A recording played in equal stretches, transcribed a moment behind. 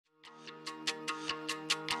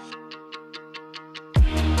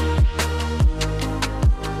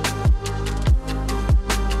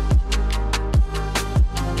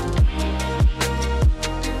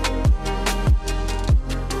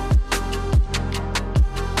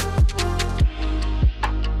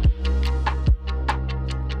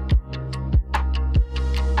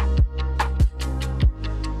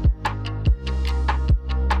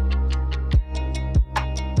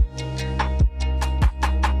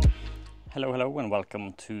Hello and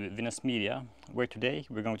welcome to Venus Media, where today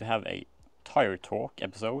we're going to have a tire talk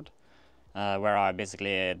episode where I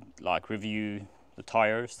basically review the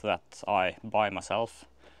tires that I buy myself.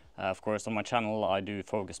 Of course, on my channel I do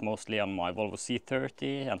focus mostly on my Volvo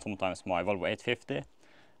C30 and sometimes my Volvo 850,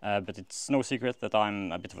 but it's no secret that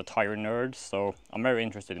I'm a bit of a tire nerd, so I'm very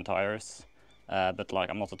interested in tires, but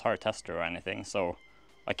I'm not a tire tester or anything, so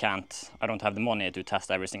I don't have the money to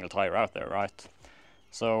test every single tire out there, right?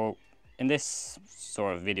 So in this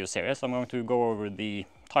sort of video series, I'm going to go over the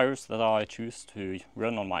tires that I choose to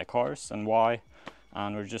run on my cars and why,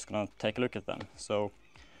 and we're just going to take a look at them. So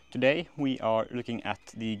today we are looking at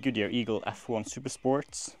the Goodyear Eagle F1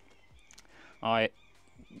 Supersports.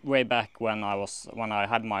 Way back when I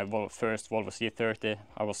had my first Volvo C30,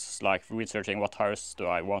 I was researching what tires do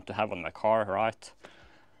I want to have on my car, right?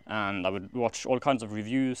 And I would watch all kinds of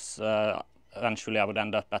reviews. Eventually I would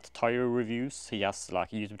end up at Tire Reviews. He has a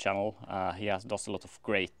YouTube channel. He does a lot of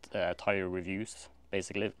great tire reviews.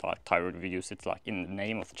 Basically, tire reviews, it's in the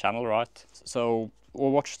name of the channel, right? So I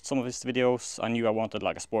watched some of his videos. I knew I wanted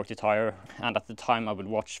a sporty tire, and at the time I would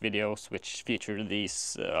watch videos which featured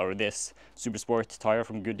this Supersport tire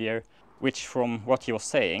from Goodyear, which from what he was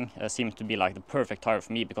saying seemed to be the perfect tire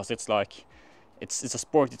for me, because it's a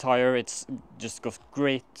sporty tire. It's just got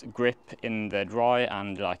great grip in the dry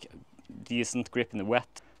and decent grip in the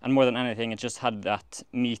wet, and more than anything it just had that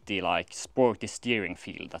meaty sporty steering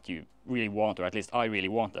feel that you really want, or at least I really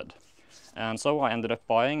wanted. And so I ended up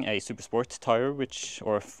buying a Supersport tire,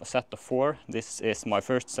 or a set of 4. This is my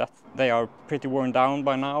first set. They are pretty worn down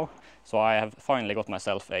by now, so I have finally got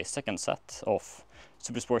myself a second set of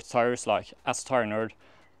Supersport tires. As a tire nerd,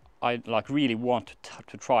 I really want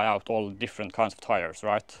to try out all different kinds of tires,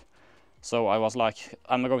 right? So I was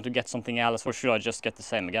am I going to get something else, or should I just get the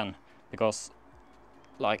same again? Because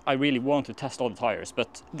I really want to test all the tires,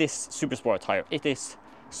 but this Supersport tire, it is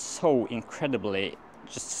so incredibly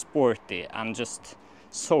just sporty and just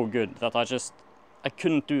so good that I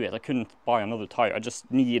couldn't do it. I couldn't buy another tire. I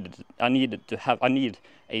need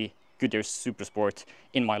a Goodyear Supersport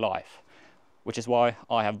in my life, which is why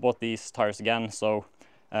I have bought these tires again. So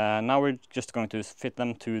now we're just going to fit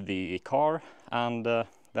them to the car, and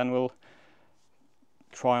then we'll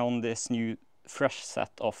try on this new fresh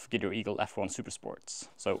set of Goodyear Eagle F1 Supersports.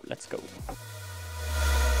 So let's go.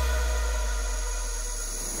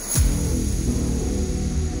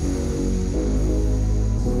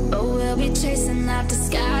 Oh, we'll be chasing after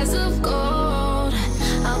skies of gold.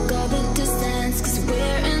 I'll go the distance 'cause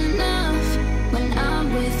we're enough. When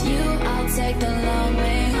I'm with you, I'll take the long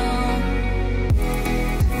way home.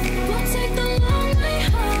 We'll take the long way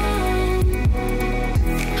home.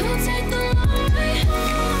 We'll take the long way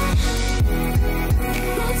home.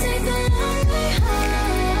 We'll take the long way home. I'll take the long way home.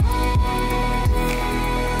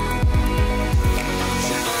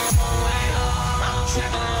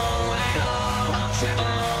 I'll take the long way home. I'll take the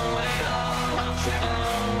long way home. I'll take the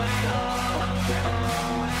long way home. I'll take the long way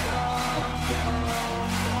home.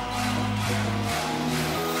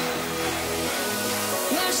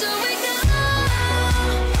 Where shall we go?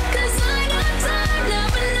 'Cause I got time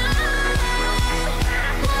never know.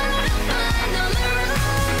 What would I find on the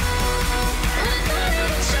road? Without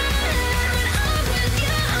even trying, when I'm with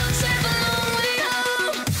you, I'll take the long way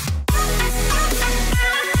home.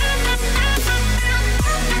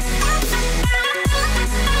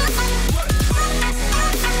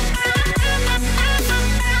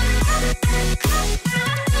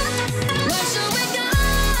 Where shall we go?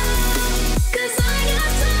 'Cause I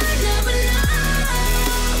got time never know.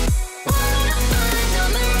 What would I find on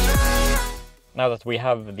the road? Now that we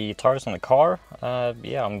have the tires on the car,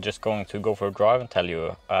 I'm just going to go for a drive and tell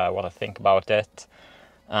you what I think about it,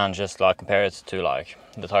 and just compare it to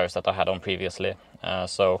the tires that I had on previously.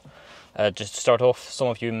 Just to start off, some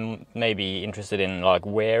of you may be interested in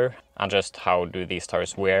wear, and just how do these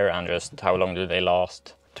tires wear, and just how long do they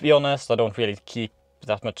last. To be honest, I don't really keep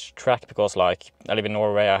that much track, because I live in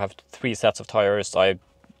Norway. I have 3 sets of tires. I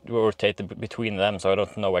rotate between them, so I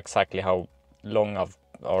don't know exactly how long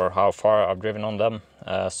or how far I've driven on them.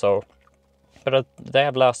 But they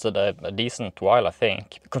have lasted a decent while, I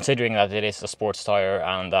think, considering that it is a sports tire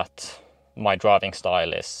and that my driving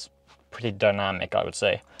style is pretty dynamic, I would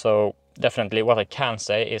say. So definitely what I can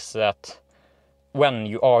say is that when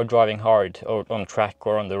you are driving hard or on track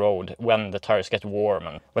or on the road, when the tires get warm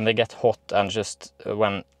and when they get hot, and just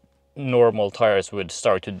when normal tires would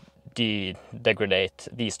start to degrade,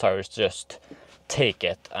 these tires just take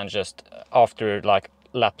it, and just after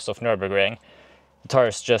laps of Nürburgring, the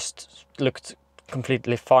tires just looked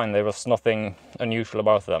completely fine. There was nothing unusual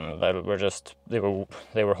about them.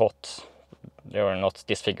 They were hot are not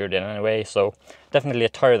disfigured in any way. So definitely a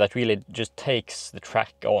tire that really just takes the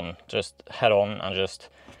track on, just head on, and just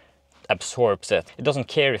absorbs it. It doesn't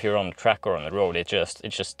care if you're on the track or on the road. It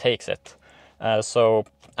just takes it.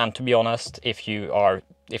 And to be honest, if you are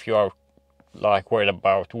like worried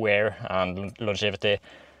about wear and longevity,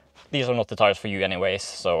 these are not the tires for you anyways.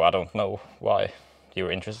 So I don't know why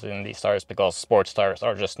you're interested in these tires, because sports tires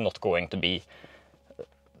are just not going to be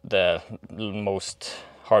the most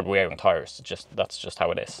hard wearing tires. That's just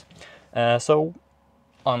how it is. So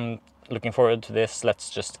I'm looking forward to this. Let's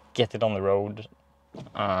just get it on the road,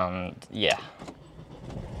 and yeah.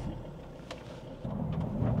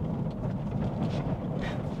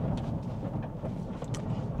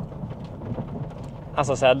 As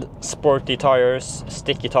I said, sporty tires,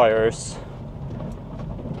 sticky tires,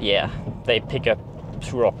 yeah, they pick up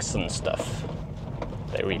rocks and stuff.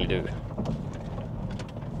 They really do.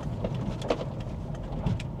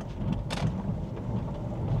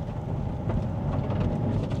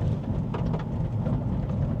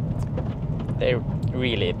 They're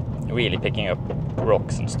really picking up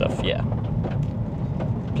rocks and stuff, yeah.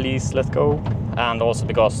 Please, let's go. And also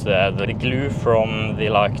because the glue from the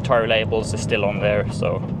tire labels is still on there,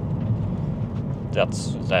 so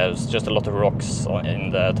there's just a lot of rocks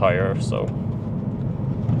in the tire, so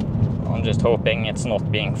I'm just hoping it's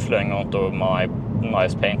not being flung onto my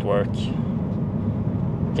nice paintwork.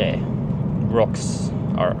 Okay, rocks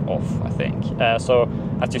are off, I think. So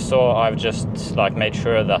as you saw, I've just made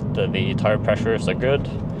sure that the tire pressures are good.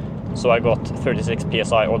 So I got 36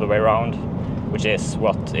 psi all the way around, which is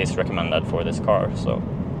what is recommended for this car. So,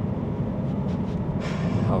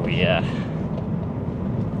 oh yeah,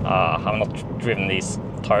 I've not driven these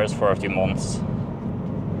tires for a few months.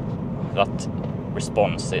 That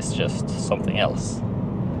response is just something else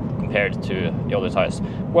compared to the other tires.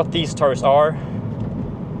 What these tires are,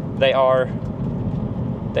 they are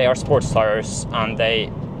sports tires, and they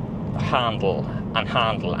handle and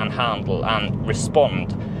handle and handle and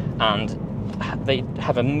respond, and they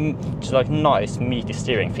have a nice meaty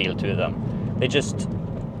steering feel to them. It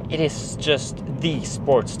is just the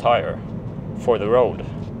sports tire for the road.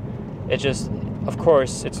 Of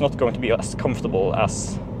course, it's not going to be as comfortable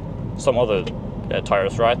as some other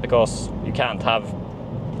tires, right? Because you can't have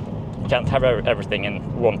everything in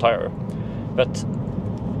one tire. But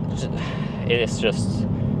it is just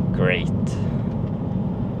great.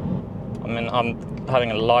 I mean, I'm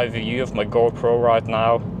having a live view of my GoPro right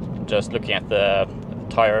now, just looking at the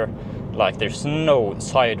tire. There's no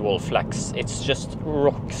sidewall flex. It's just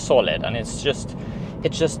rock solid, and it just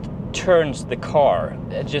turns the car.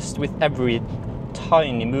 Just with every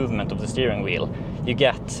tiny movement of the steering wheel, you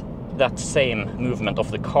get that same movement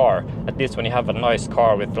of the car. At least when you have a nice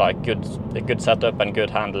car with a good setup and good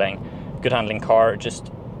handling car,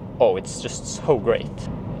 it's just so great.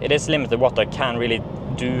 It is limited what I can really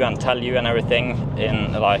do and tell you and everything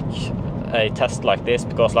in a test like this,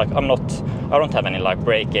 because I don't have any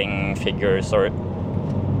braking figures or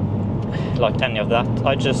any of that.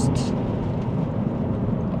 I just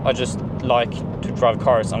like to drive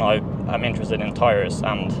cars, and I'm interested in tires,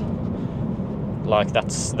 and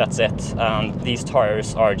that's it. And these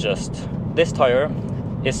tires are this tire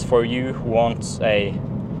is for you who wants a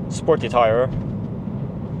sporty tire,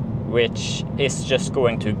 which is just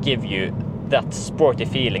going to give you that sporty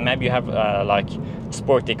feeling. Maybe you have a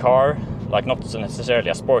sporty car, not necessarily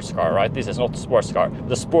a sports car, right? This is not a sports car,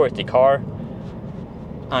 the sporty car,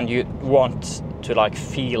 and you want to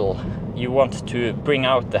feel, you want to bring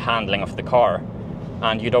out the handling of the car,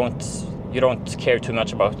 and you don't care too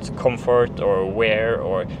much about comfort or wear,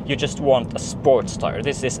 or you just want a sports tire.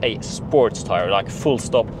 This is a sports tire, full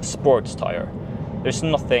stop sports tire. There's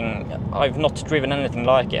nothing, I've not driven anything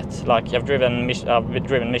like it. I've driven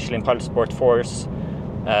Michelin Pilot Sport 4s,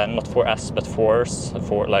 not 4S, but 4s,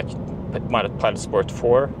 for my Pilot Sport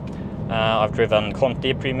 4. I've driven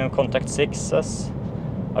Conti Premium Contact 6s.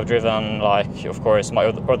 I've driven, of course, my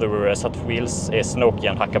other set of wheels is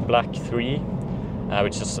Nokian Hakka Black 3,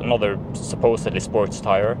 which is another supposedly sports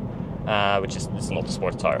tire, which is not a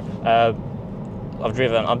sports tire. I've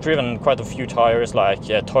driven quite a few tires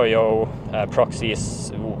Toyo,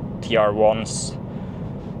 Proxys, TR1s.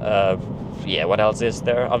 Yeah, what else is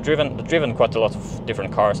there? I've driven quite a lot of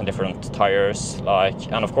different cars and different tires,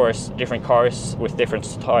 and of course different cars with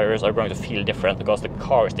different tires are going to feel different because the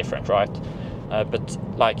car is different, right? But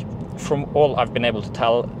from all I've been able to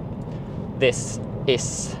tell, this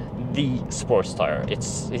is the sports tire. It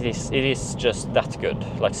is just that good,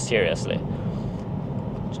 seriously.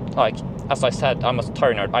 As I said, I'm a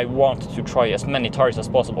tire nerd. I want to try as many tires as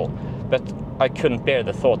possible, but I couldn't bear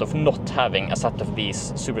the thought of not having a set of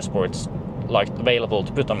these Supersports like available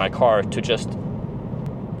to put on my car to just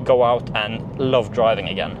go out and love driving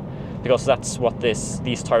again, because that's what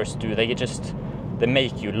these tires do. They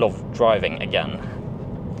make you love driving again.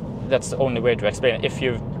 That's the only way to explain it. If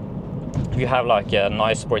you have like a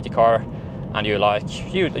nice sporty car and you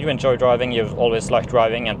enjoy driving, you've always liked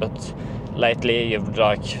driving, but lately you've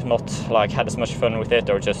like not like had as much fun with it,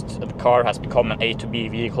 or just the car has become an A to B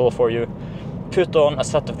vehicle for you, put on a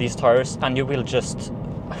set of these tires and you will just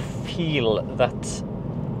feel that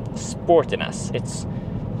sportiness.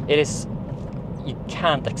 It is, you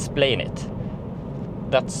can't explain it.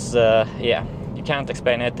 That's yeah, you can't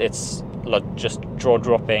explain it. It's like just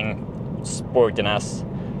jaw-dropping sportiness.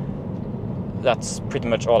 That's pretty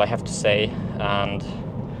much all I have to say, and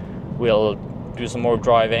we'll do some more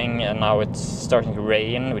driving. And now it's starting to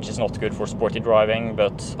rain, which is not good for sporty driving,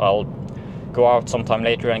 but I'll go out sometime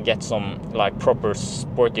later and get some like proper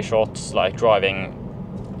sporty shots, like driving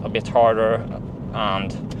a bit harder,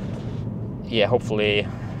 and yeah, hopefully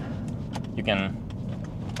you can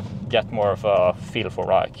get more of a feel for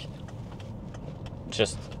like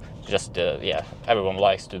just yeah, everyone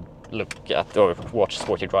likes to look at or watch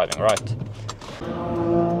sporty driving, right?